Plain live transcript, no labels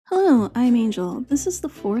Hello, I'm Angel. This is the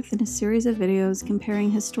fourth in a series of videos comparing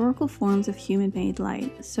historical forms of human-made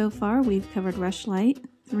light. So far, we've covered rushlight,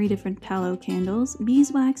 3 different tallow candles,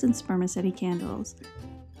 beeswax, and spermaceti candles.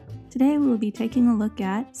 Today, we'll be taking a look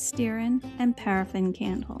at Stearin and Paraffin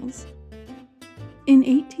candles. In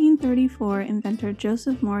 1834, inventor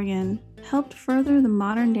Joseph Morgan helped further the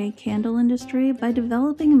modern-day candle industry by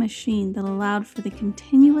developing a machine that allowed for the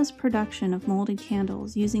continuous production of molded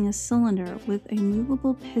candles using a cylinder with a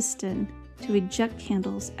movable piston to eject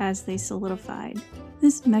candles as they solidified.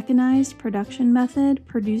 This mechanized production method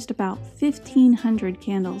produced about 1,500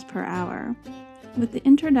 candles per hour. With the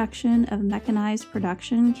introduction of mechanized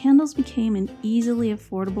production, candles became an easily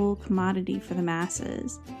affordable commodity for the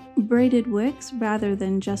masses. Braided wicks, rather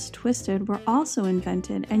than just twisted, were also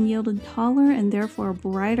invented and yielded taller and therefore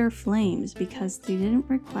brighter flames because they didn't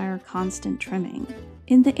require constant trimming.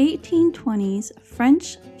 In the 1820s,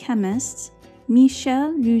 French chemists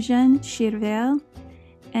Michel Eugène Chirvel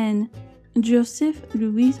and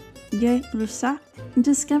Joseph-Louis Gay-Lussac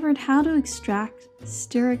discovered how to extract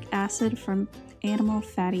stearic acid from animal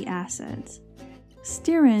fatty acids.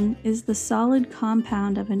 Stearin is the solid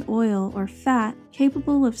compound of an oil or fat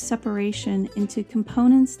capable of separation into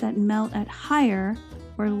components that melt at higher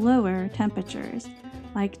or lower temperatures.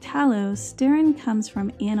 Like tallow, stearin comes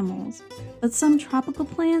from animals, but some tropical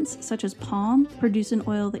plants, such as palm, produce an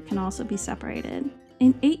oil that can also be separated.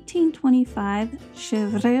 In 1825,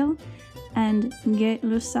 Chirvel and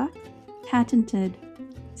Gay-Lussac patented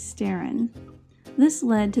stearin. This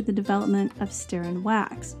led to the development of stearin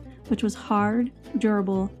wax, which was hard,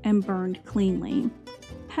 durable, and burned cleanly.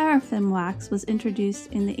 Paraffin wax was introduced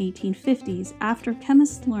in the 1850s after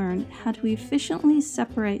chemists learned how to efficiently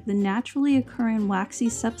separate the naturally occurring waxy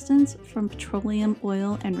substance from petroleum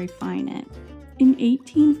oil and refine it. In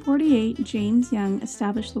 1848, James Young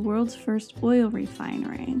established the world's first oil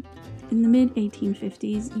refinery. In the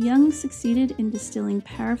mid-1850s, Young succeeded in distilling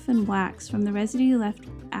paraffin wax from the residue left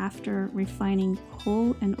after refining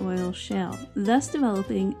coal and oil shale, thus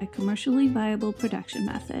developing a commercially viable production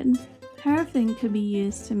method. Paraffin could be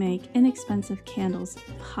used to make inexpensive candles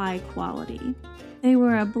of high quality. They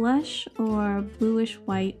were a blush or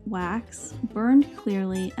bluish-white wax, burned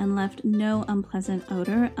clearly, and left no unpleasant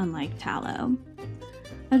odor, unlike tallow.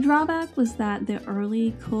 A drawback was that the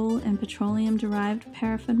early coal and petroleum-derived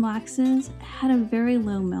paraffin waxes had a very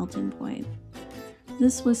low melting point.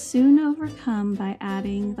 This was soon overcome by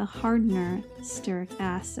adding the hardener stearic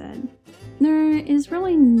acid. There is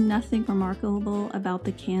really nothing remarkable about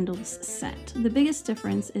the candle's scent. The biggest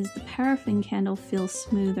difference is the paraffin candle feels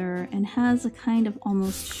smoother and has a kind of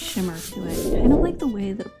almost shimmer to it, kind of like the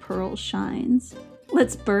way that a pearl shines.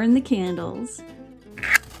 Let's burn the candles.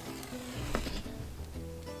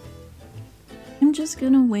 I'm just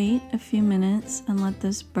gonna wait a few minutes and let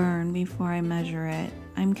this burn before I measure it.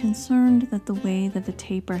 I'm concerned that the way that the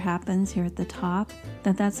taper happens here at the top,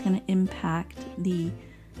 that's gonna impact the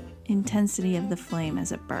intensity of the flame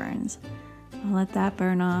as it burns. I'll let that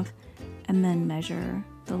burn off and then measure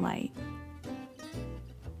the light.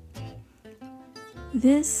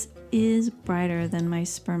 This is brighter than my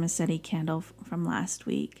spermaceti candle from last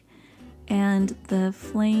week, and the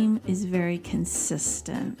flame is very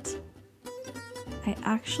consistent. I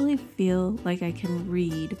actually feel like I can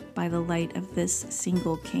read by the light of this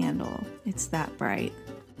single candle. It's that bright.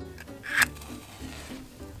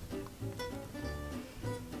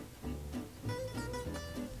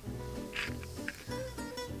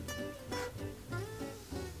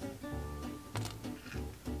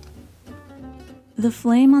 The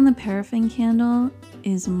flame on the paraffin candle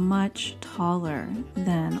is much taller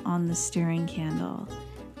than on the stearin candle,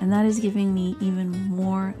 and that is giving me even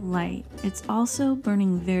more light. It's also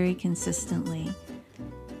burning very consistently.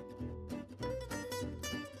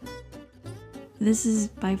 This is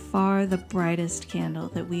by far the brightest candle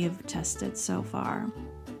that we have tested so far.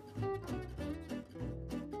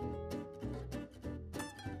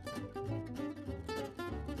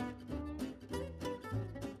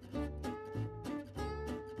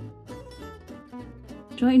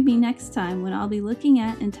 Join me next time when I'll be looking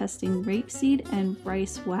at and testing rapeseed and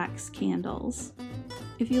rice wax candles.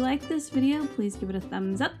 If you like this video, please give it a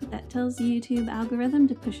thumbs up. That tells the YouTube algorithm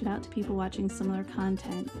to push it out to people watching similar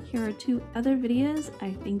content. Here are 2 other videos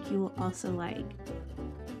I think you will also like.